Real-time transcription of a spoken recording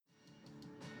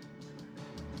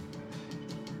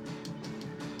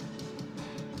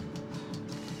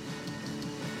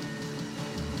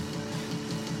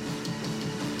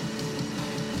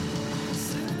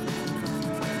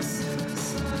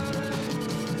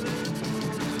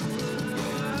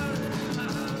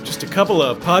Just a couple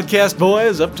of podcast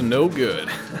boys up to no good.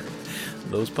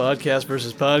 Those podcast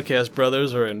versus podcast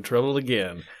brothers are in trouble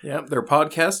again. Yep, their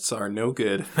podcasts are no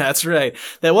good. That's right.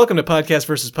 Now, welcome to Podcast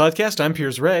versus Podcast. I'm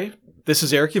Piers Ray. This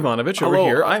is Eric Ivanovich over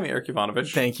here. I'm Eric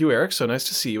Ivanovich. Thank you, Eric. So nice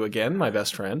to see you again, my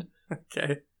best friend.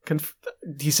 Okay.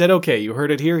 He said okay. You heard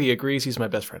it here. He agrees he's my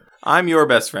best friend. I'm your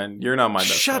best friend. You're not my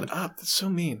best friend. Shut up. That's so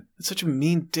mean. That's such a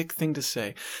mean dick thing to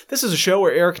say. This is a show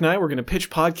where Eric and I, we're going to pitch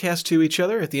podcasts to each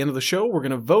other. At the end of the show, we're going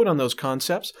to vote on those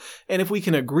concepts. And if we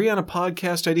can agree on a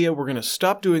podcast idea, we're going to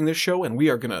stop doing this show and we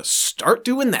are going to start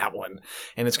doing that one.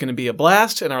 And it's going to be a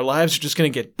blast and our lives are just going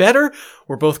to get better.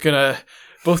 We're both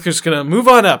just going to move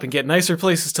on up and get nicer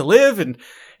places to live and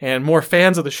more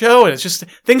fans of the show, and it's just,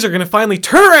 things are going to finally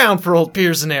turn around for old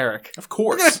Piers and Eric. Of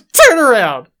course. We're going to turn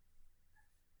around.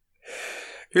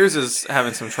 Piers is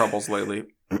having some troubles lately.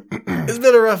 It's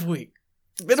been a rough week.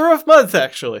 It's been a rough month,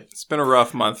 actually. It's been a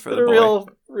rough month for the boy.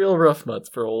 Real rough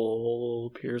month for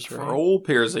old Piers. For old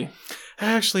Piersy.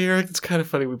 Actually, Eric, it's kind of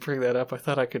funny we bring that up. I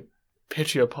thought I could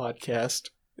pitch you a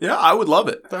podcast. Yeah, I would love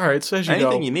it. All right, so as you know,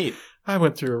 anything you need. I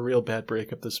went through a real bad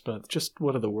breakup this month. Just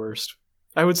one of the worst.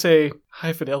 I would say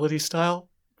High Fidelity style.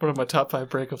 One of my top 5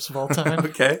 breakups of all time.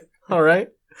 Okay. All right.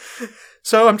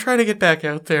 So I'm trying to get back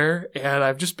out there, and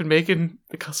I've just been making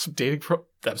some dating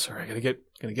I'm sorry, I'm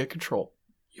gonna get control.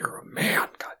 You're a man.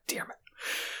 God damn it.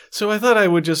 So I thought I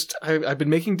would I've been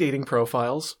making dating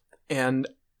profiles, and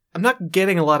I'm not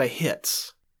getting a lot of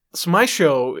hits. So my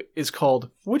show is called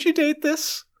Would You Date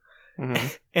This? Mm-hmm.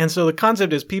 And so the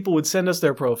concept is people would send us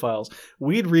their profiles,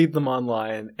 we'd read them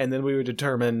online, and then we would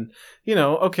determine,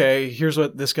 okay, here's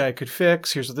what this guy could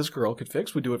fix, here's what this girl could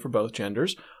fix. We do it for both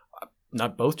genders.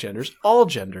 Not both genders, all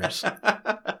genders.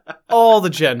 All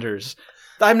the genders.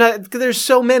 There's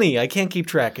so many, I can't keep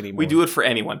track anymore. We do it for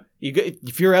anyone.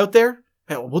 If you're out there,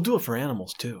 we'll do it for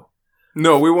animals too.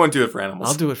 No, we won't do it for animals.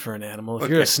 I'll do it for an animal. If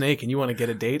you're a snake and you want to get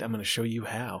a date, I'm going to show you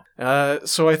how.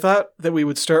 So I thought that we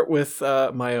would start with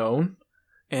my own,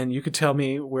 and you could tell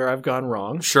me where I've gone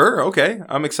wrong. Sure, okay.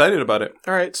 I'm excited about it.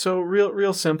 All right, so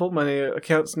real simple. My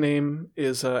account's name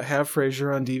is Have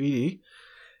Frasier on DVD,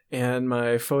 and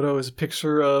my photo is a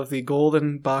picture of the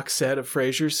golden box set of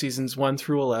Frasier, seasons 1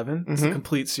 through 11. It's a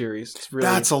complete series. It's really...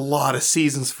 That's a lot of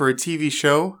seasons for a TV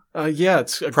show. Yeah,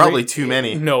 it's probably too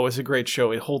many. No, it's a great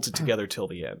show. It holds it together till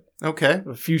the end. Okay.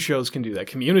 A few shows can do that.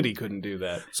 Community couldn't do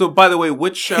that. So, by the way,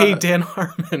 which... Hey, Dan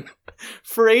Harmon.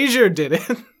 Frasier did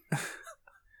it.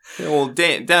 Well,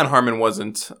 Dan Harmon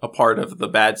wasn't a part of the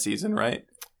bad season, right?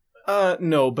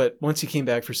 No, but once he came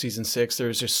back for season 6, there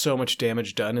was just so much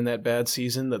damage done in that bad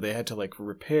season that they had to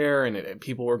repair, and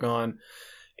people were gone.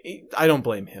 I don't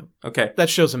blame him. Okay, that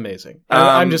show's amazing.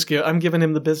 I'm giving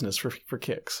him the business for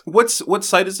kicks. What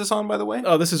site is this on, by the way?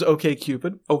 Oh, this is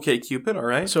OkCupid. OkCupid, all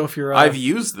right. So if you're, I've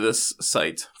used this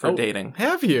site for dating.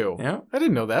 Have you? Yeah, I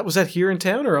didn't know that. Was that here in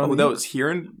town or on? Oh, that was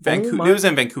here in Vancouver. It was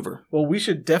in Vancouver. Well, we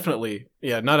should definitely,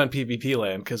 not on PvP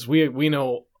land because we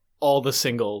know all the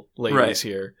single ladies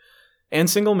here. And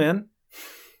single men.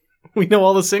 We know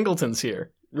all the singletons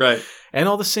here. Right. And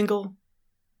all the single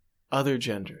other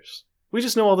genders. We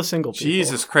just know all the single people.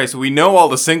 Jesus Christ, we know all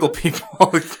the single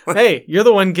people. Hey, you're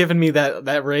the one giving me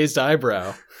that raised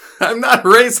eyebrow. I'm not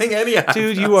raising any eyebrows.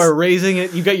 Dude, you are raising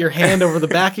it. You got your hand over the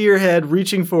back of your head,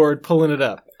 reaching forward, pulling it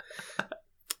up.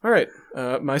 All right.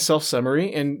 My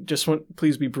self-summary, and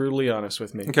please be brutally honest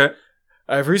with me. Okay.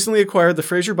 I've recently acquired the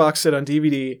Frasier box set on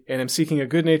DVD and am seeking a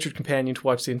good-natured companion to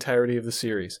watch the entirety of the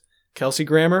series. Kelsey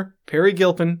Grammer, Perry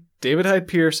Gilpin, David Hyde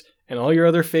Pierce, and all your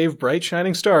other fave bright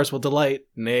shining stars will delight,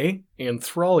 nay,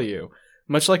 enthrall you.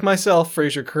 Much like myself,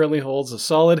 Frasier currently holds a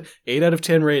solid 8 out of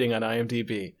 10 rating on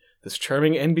IMDb. This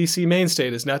charming NBC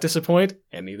mainstay does not disappoint,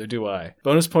 and neither do I.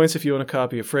 Bonus points if you own a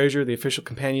copy of Frasier, the official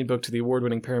companion book to the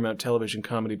award-winning Paramount television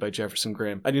comedy by Jefferson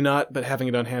Graham. I do not, but having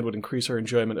it on hand would increase our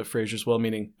enjoyment of Frasier's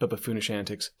well-meaning but buffoonish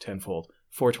antics tenfold.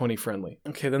 420 friendly.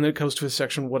 Okay, then it goes to a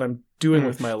section what I'm doing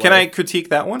with my life. Can I critique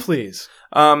that one? Please.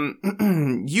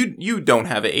 You don't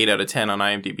have an 8 out of 10 on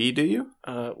IMDb, do you?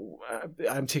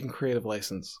 I'm taking creative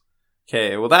license.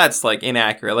 Okay, well that's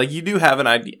inaccurate. You do have an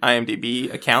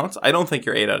IMDb account. I don't think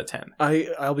you're 8 out of 10.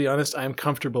 I'll be honest, I'm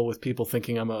comfortable with people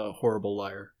thinking I'm a horrible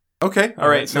liar. Okay, all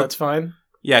right. So that's fine?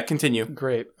 Yeah, continue.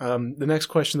 Great. The next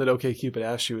question that OkCupid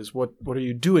asks you is what are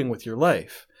you doing with your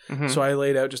life? Mm-hmm. So I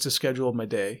laid out just a schedule of my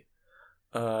day.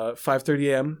 5:30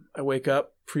 a.m. I wake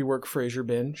up, pre-work Frasier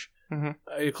binge. Mm-hmm.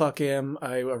 8 o'clock a.m.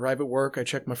 I arrive at work. I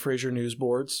check my Frasier news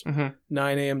boards. Mm-hmm.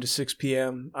 9 a.m. to 6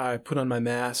 p.m. I put on my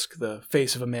mask, the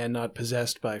face of a man not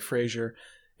possessed by Frasier,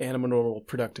 and I'm a normal,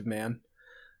 productive man.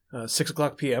 6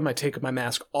 o'clock p.m. I take my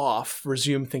mask off,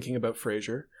 resume thinking about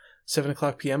Frasier. 7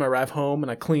 o'clock p.m., I arrive home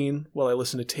and I clean while I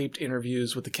listen to taped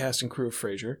interviews with the cast and crew of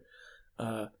Frasier.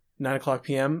 9 o'clock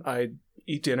p.m., I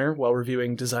eat dinner while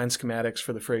reviewing design schematics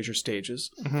for the Frasier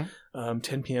stages.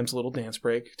 10 p.m. is a little dance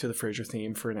break to the Frasier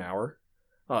theme for an hour.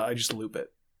 I just loop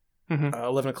it.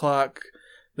 11 o'clock,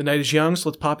 the night is young, so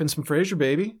let's pop in some Frasier,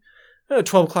 baby.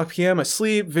 12 o'clock p.m., I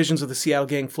sleep. Visions of the Seattle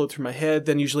Gang float through my head.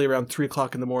 Then usually around 3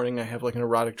 o'clock in the morning, I have like an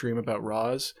erotic dream about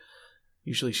Roz.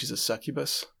 Usually she's a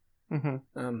succubus.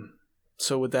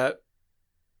 So would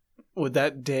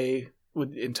that day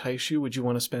would entice you? Would you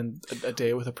want to spend a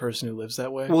day with a person who lives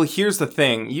that way? Well, here's the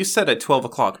thing. You said at 12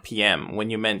 o'clock p.m. when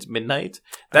you meant midnight.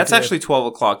 That's actually 12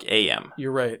 o'clock a.m.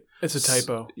 You're right. It's a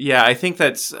typo. Yeah, I think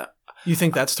that's... You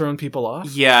think that's throwing people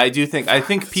off? Yeah, I do think. I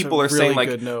think people are really saying, like,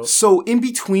 good note. So in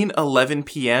between 11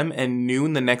 p.m. and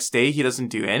noon the next day, he doesn't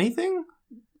do anything?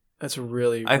 That's a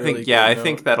really, I think, really yeah, I good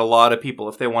think note. that a lot of people,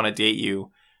 if they want to date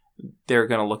you, they're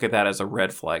going to look at that as a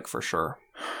red flag for sure.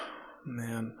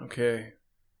 Man, okay.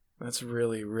 That's a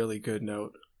really, really good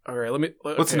note. All right, let me...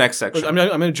 Okay. What's the next section? I'm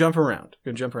going to jump around.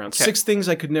 Okay. 6 things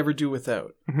I could never do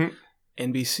without. Mhm.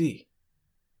 NBC.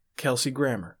 Kelsey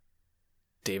Grammer.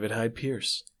 David Hyde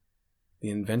Pierce. The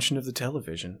invention of the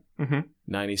television.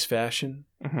 90s fashion.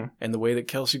 And the way that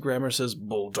Kelsey Grammer says,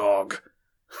 bulldog.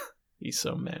 He's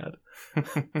so mad.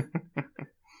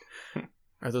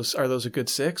 Are those a good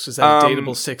 6? Is that a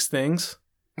dateable 6 things?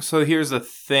 So here's the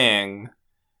thing.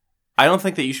 I don't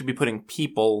think that you should be putting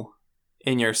people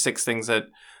in your 6 things that...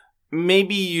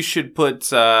 Maybe you should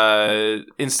put,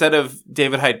 instead of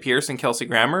David Hyde Pierce and Kelsey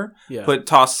Grammer, put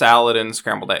tossed salad and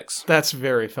scrambled eggs. That's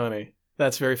very funny.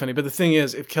 But the thing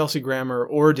is, if Kelsey Grammer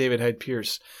or David Hyde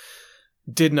Pierce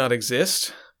did not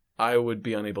exist, I would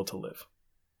be unable to live.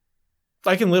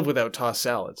 I can live without tossed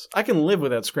salads. I can live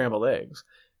without scrambled eggs.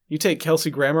 You take Kelsey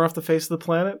Grammer off the face of the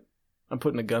planet, I'm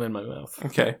putting a gun in my mouth.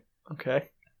 Okay.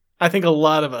 I think a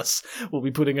lot of us will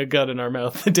be putting a gun in our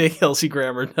mouth the day Kelsey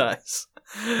Grammer dies.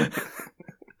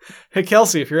 Hey,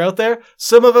 Kelsey, if you're out there,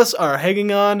 some of us are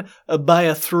hanging on by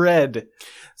a thread.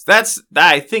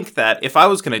 I think that if I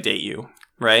was going to date you,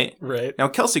 right? Right. Now,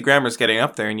 Kelsey Grammer's getting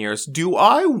up there in years. Do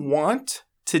I want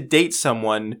to date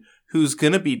someone who's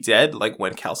going to be dead, like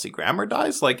when Kelsey Grammer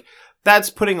dies? Like, that's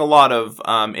putting a lot of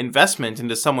investment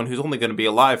into someone who's only going to be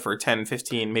alive for 10,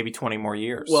 15, maybe 20 more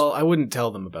years. Well, I wouldn't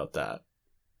tell them about that.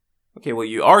 Okay, well,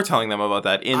 you are telling them about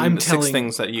that in the 6 telling-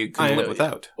 things that you can live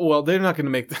without. Well, they're not going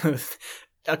to make...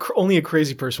 only a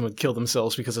crazy person would kill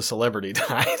themselves because a celebrity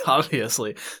died,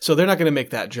 obviously. So they're not going to make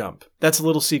that jump. That's a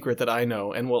little secret that I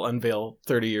know and will unveil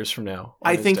 30 years from now.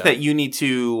 I think that you need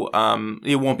to...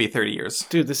 it won't be 30 years.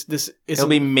 Dude, this is... It'll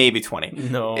be maybe 20.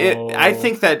 No. I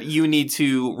think that you need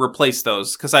to replace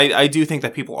those, because I do think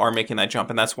that people are making that jump,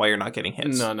 and that's why you're not getting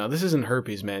hits. No, this isn't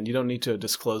herpes, man. You don't need to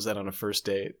disclose that on a first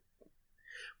date.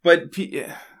 But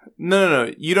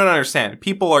no, you don't understand.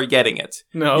 People are getting it.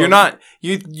 No, you're not.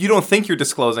 You don't think you're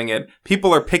disclosing it.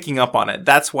 People are picking up on it.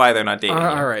 That's why they're not dating.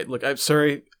 All right, look, I'm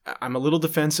sorry. I'm a little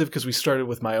defensive because we started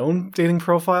with my own dating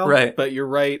profile. Right. But you're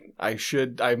right.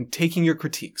 I'm taking your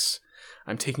critiques.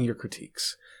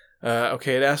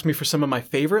 Okay, it asked me for some of my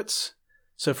favorites.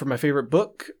 So for my favorite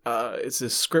book, it's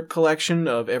this script collection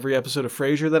of every episode of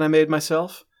Frasier that I made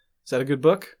myself. Is that a good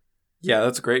book? Yeah,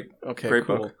 that's great. Okay, great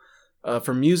cool. book.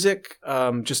 For music,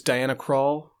 just Diana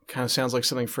Krall. Kind of sounds like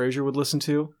something Frasier would listen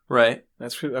to. Right.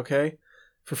 That's okay.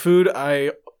 For food,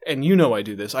 and you know I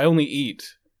do this, I only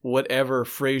eat whatever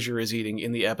Frasier is eating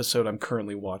in the episode I'm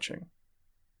currently watching.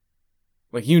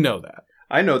 Like, you know that.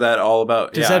 I know that all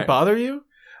about... Does that bother you?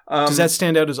 Does that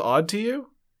stand out as odd to you?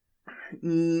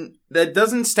 That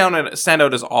doesn't stand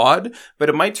out as odd, but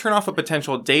it might turn off a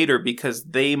potential dater because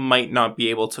they might not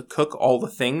be able to cook all the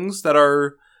things that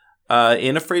are...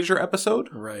 in a Frasier episode?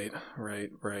 Right.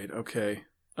 Okay.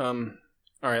 All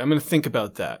right, I'm going to think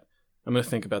about that.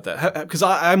 Because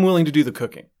I'm willing to do the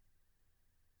cooking.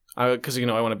 Because,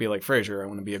 I want to be like Frasier. I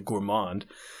want to be a gourmand.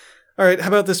 All right, how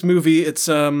about this movie? It's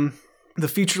the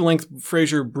feature-length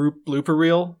Frasier blooper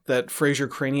reel that Frasier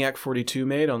Craniac 42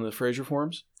 made on the Frasier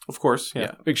forums. Of course,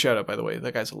 yeah. Big shout-out, by the way.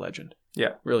 That guy's a legend.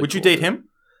 Yeah. Really Would you cool date dude. him?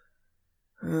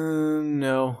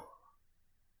 No.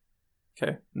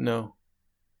 Okay. No.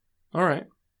 All right.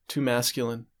 Too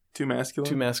masculine. Too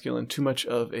Much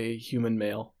of a human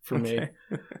male for me. Okay.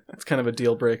 It's kind of a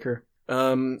deal breaker.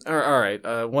 All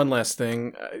right. One last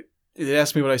thing. It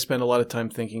asked me what I spend a lot of time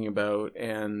thinking about,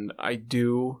 and I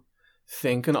do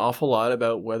think an awful lot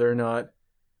about whether or not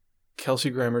Kelsey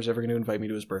Grammer's ever going to invite me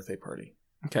to his birthday party.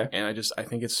 Okay. And I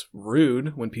think it's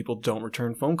rude when people don't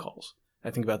return phone calls.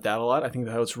 I think about that a lot. I think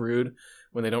about how it's rude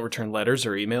when they don't return letters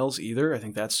or emails either. I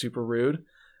think that's super rude.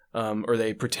 or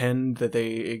they pretend that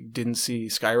they didn't see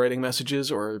skywriting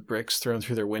messages or bricks thrown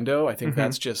through their window. I think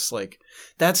that's just like,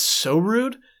 that's so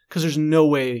rude because there's no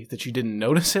way that you didn't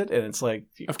notice it. And it's like,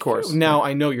 Of course. now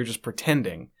I know you're just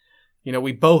pretending. You know,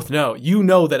 we both know. You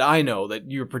know that I know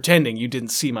that you're pretending you didn't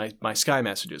see my sky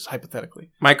messages,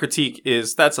 hypothetically. My critique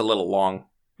is that's a little long.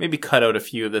 Maybe cut out a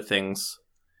few of the things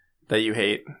that you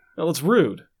hate. Well, it's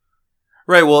rude.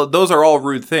 Right, well, those are all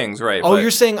rude things, right? Oh, but-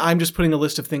 you're saying I'm just putting a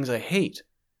list of things I hate.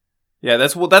 Yeah,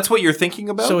 that's what you're thinking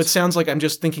about? So it sounds like I'm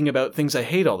just thinking about things I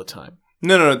hate all the time.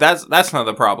 No, that's not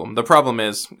the problem. The problem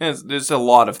is there's a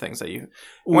lot of things that you...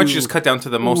 Why don't you just cut down to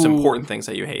the most Ooh. important things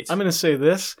that you hate? I'm going to say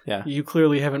this. Yeah. You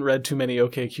clearly haven't read too many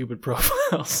OkCupid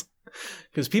profiles.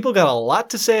 Because people got a lot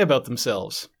to say about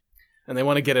themselves. And they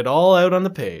want to get it all out on the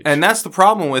page. And that's the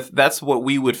problem with... That's what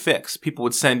we would fix. People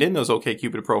would send in those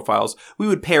OkCupid profiles. We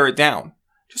would pare it down.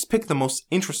 Just pick the most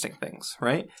interesting things,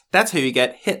 right? That's how you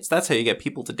get hits. That's how you get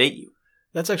people to date you.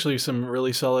 That's actually some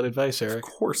really solid advice, Eric.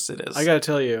 Of course it is. I got to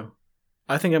tell you,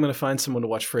 I think I'm going to find someone to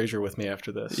watch Frasier with me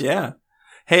after this. Yeah.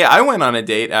 Hey, I went on a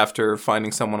date after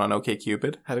finding someone on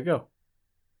OkCupid. How'd it go?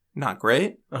 Not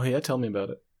great. Oh, yeah? Tell me about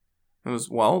it. It was,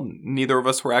 well, neither of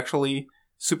us were actually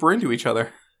super into each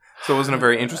other. So it wasn't a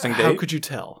very interesting date. How could you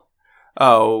tell?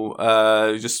 All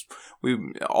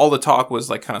the talk was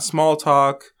like kind of small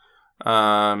talk.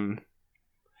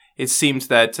 It seemed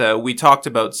that we talked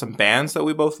about some bands that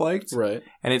we both liked. Right.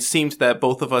 And it seemed that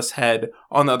both of us had,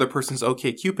 on the other person's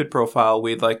OkCupid profile,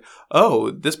 we'd like, oh,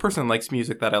 this person likes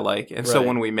music that I like. And so Right.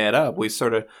 when we met up, we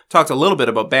sort of talked a little bit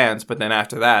about bands. But then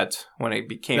after that, when it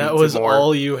became That was more,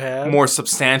 all you had? more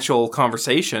substantial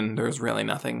conversation, there was really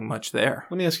nothing much there.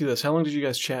 Let me ask you this. How long did you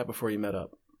guys chat before you met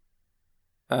up?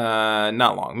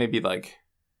 Not long. Maybe like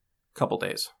a couple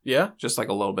days. Yeah? Just like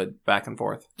a little bit back and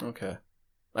forth. Okay.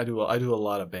 I do a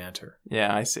lot of banter.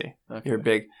 Yeah, I see. Okay. You're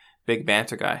a big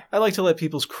banter guy. I like to let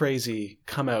people's crazy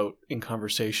come out in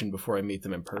conversation before I meet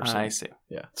them in person. I see.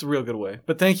 Yeah, it's a real good way.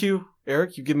 But thank you,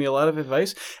 Eric. You give me a lot of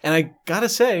advice. And I gotta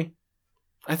say,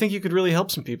 I think you could really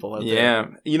help some people out there. Yeah.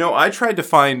 You know, I tried to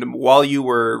find, while you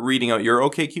were reading out your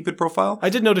OkCupid profile, I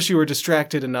did notice you were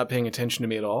distracted and not paying attention to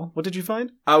me at all. What did you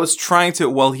find? I was trying to,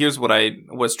 well, here's what I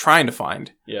was trying to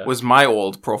find, Yeah. was my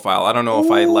old profile. I don't know if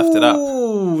I left it up.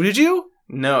 Ooh, did you?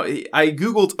 No, I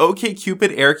Googled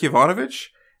OkCupid Eric Yovanovich,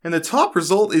 and the top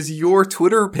result is your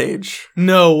Twitter page.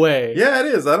 No way. Yeah, it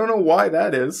is. I don't know why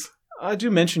that is. I do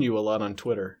mention you a lot on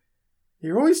Twitter.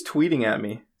 You're always tweeting at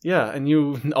me. Yeah, and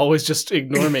you always just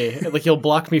ignore me. Like, you'll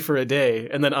block me for a day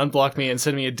and then unblock me and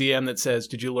send me a DM that says,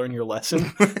 "Did you learn your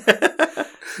lesson?"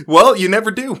 Well, you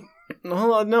never do.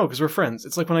 No, because we're friends.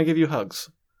 It's like when I give you hugs.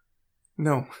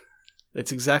 No.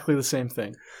 It's exactly the same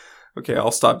thing. Okay,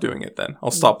 I'll stop doing it then.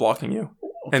 I'll stop blocking you.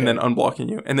 Okay. And then unblocking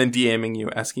you. And then DMing you,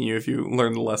 asking you if you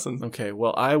learned the lesson. Okay,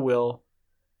 well, I will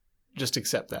just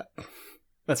accept that.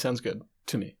 That sounds good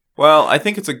to me. Well, I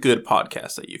think it's a good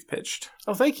podcast that you've pitched.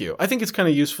 Oh, thank you. I think it's kind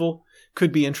of useful.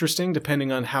 Could be interesting,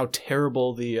 depending on how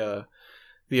terrible the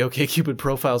OkCupid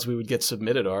profiles we would get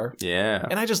submitted are. Yeah.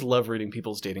 And I just love reading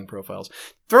people's dating profiles.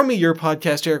 Throw me your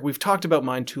podcast, Eric. We've talked about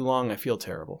mine too long. I feel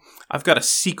terrible. I've got a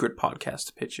secret podcast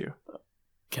to pitch you.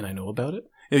 Can I know about it?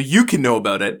 You can know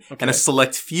about it, Okay. and a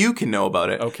select few can know about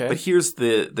it. Okay. But here's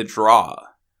the draw.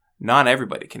 Not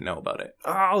everybody can know about it.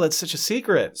 Oh, that's such a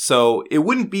secret. So it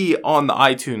wouldn't be on the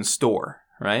iTunes store,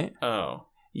 right? Oh.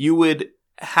 You would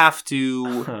have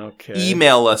to Okay.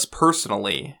 email us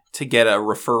personally to get a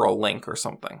referral link or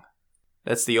something.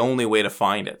 That's the only way to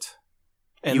find it.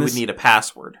 And You this- would need a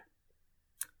password.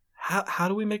 How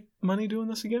do we make money doing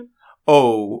this again?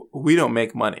 Oh, we don't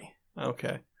make money.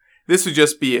 Okay. This would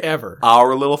just be Ever.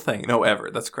 our little thing. No, ever.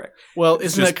 That's correct. Well, it's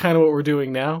isn't just- that kind of what we're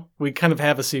doing now? We kind of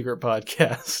have a secret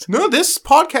podcast. No, this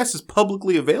podcast is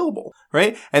publicly available,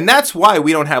 right? And that's why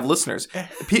we don't have listeners.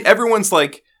 Everyone's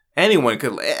like, anybody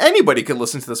could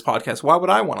listen to this podcast. Why would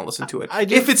I want to listen to it? I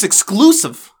do- If it's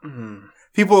exclusive. Hmm.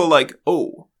 People are like,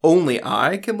 oh, only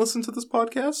I can listen to this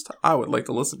podcast? I would like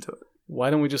to listen to it. Why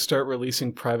don't we just start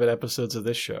releasing private episodes of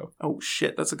this show? Oh,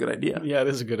 shit, that's a good idea. Yeah, it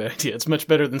is a good idea. It's much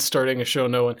better than starting a show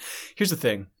no one. Here's the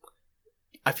thing.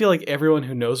 I feel like everyone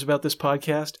who knows about this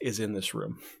podcast is in this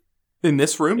room. In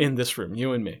this room? In this room,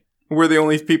 you and me. We're the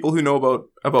only people who know about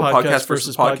podcast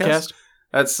versus podcast.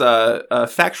 That's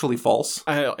factually false.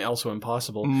 Also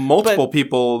impossible. Multiple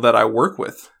people that I work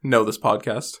with know this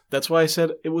podcast. That's why I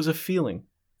said it was a feeling.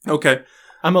 Okay.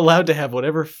 I'm allowed to have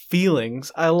whatever feelings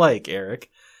I like, Eric.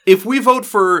 If we vote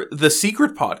for the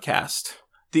secret podcast,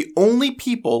 the only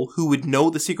people who would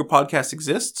know the secret podcast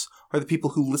exists are the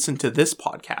people who listen to this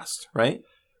podcast, right?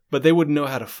 But they wouldn't know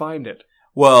how to find it.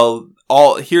 Well,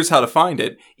 here's how to find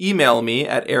it. Email me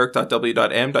at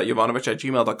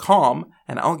eric.w.m.jovanovich@gmail.com,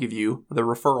 and I'll give you the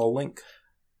referral link.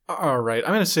 All right.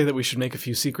 I'm going to say that we should make a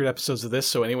few secret episodes of this,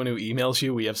 so anyone who emails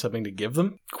you, we have something to give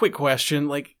them. Quick question.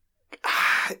 Like,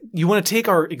 you want to take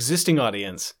our existing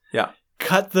audience. Yeah.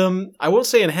 Cut them, I won't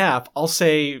say in half, I'll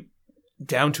say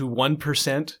down to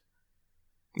 1%.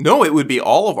 No, it would be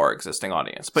all of our existing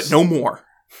audience, but no more.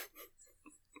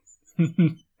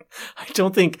 I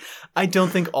don't think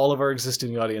all of our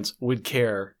existing audience would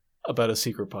care about a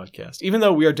secret podcast, even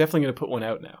though we are definitely going to put one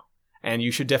out now. And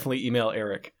you should definitely email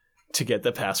Eric to get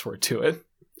the password to it,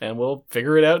 and we'll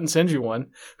figure it out and send you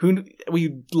one.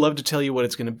 We'd love to tell you what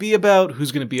it's going to be about,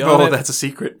 who's going to be on it. Oh, that's a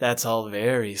secret. That's all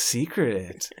very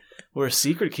secret. We're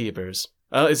secret keepers.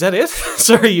 Is that it?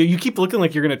 Sorry, you keep looking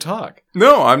like you're going to talk.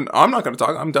 No, I'm not going to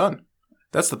talk. I'm done.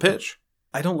 That's the pitch.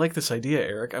 I don't like this idea,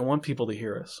 Eric. I want people to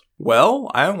hear us. Well,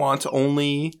 I want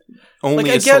only like,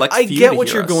 a select few I get to what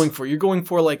hear you're us. going for. You're going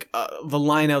for like the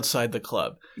line outside the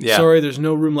club. Yeah. Sorry, there's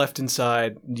no room left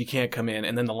inside. You can't come in,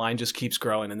 and then the line just keeps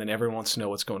growing, and then everyone wants to know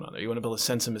what's going on there. You want to build a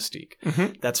sense of mystique.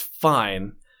 Mm-hmm. That's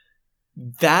fine.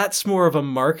 That's more of a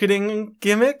marketing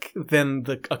gimmick than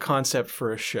a concept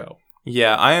for a show.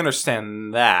 Yeah, I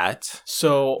understand that.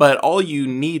 So, But all you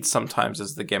need sometimes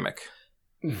is the gimmick.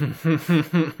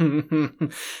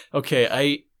 okay,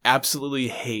 I absolutely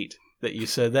hate that you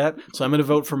said that, so I'm going to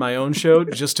vote for my own show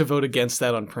just to vote against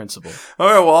that on principle. All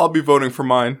right, well, I'll be voting for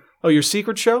mine. Oh, your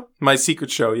secret show? My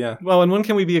secret show, yeah. Well, and when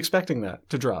can we be expecting that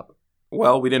to drop?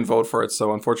 Well, we didn't vote for it,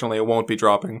 so unfortunately it won't be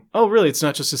dropping. Oh, really? It's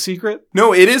not just a secret?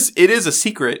 No, it is a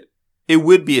secret. It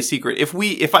would be a secret.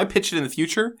 If I pitch it in the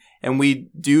future and we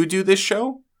do this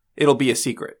show, it'll be a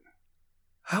secret.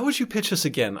 How would you pitch this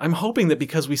again? I'm hoping that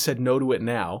because we said no to it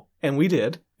now, and we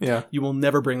did, Yeah. you will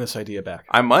never bring this idea back.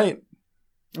 I might.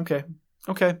 Okay.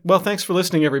 Well, thanks for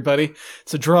listening, everybody.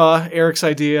 It's a draw. Eric's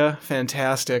idea.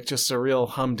 Fantastic. Just a real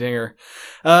humdinger.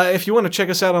 If you want to check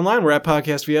us out online, we're at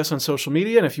Podcast VS on social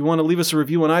media. And if you want to leave us a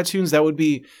review on iTunes, that would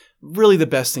be really the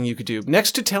best thing you could do.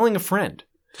 Next to telling a friend.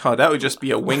 Oh, that would just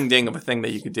be a wing-ding of a thing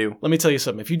that you could do. Let me tell you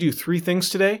something. If you do 3 things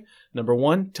today, number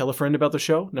 1, tell a friend about the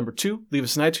show. Number 2, leave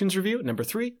us an iTunes review. Number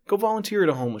 3, go volunteer at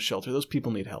a homeless shelter. Those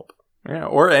people need help. Yeah,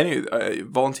 or any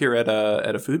volunteer at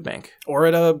a food bank. Or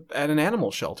at an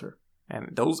animal shelter. And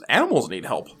those animals need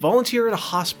help. Volunteer at a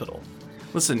hospital.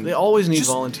 Listen, They always need just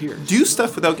volunteers. do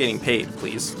stuff without getting paid,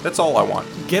 please. That's all I want.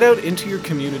 Get out into your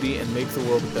community and make the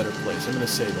world a better place. I'm going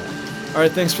to say that. All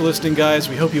right, thanks for listening, guys.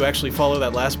 We hope you actually follow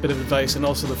that last bit of advice and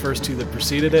also the first 2 that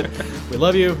preceded it. We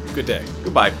love you. Good day.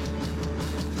 Goodbye.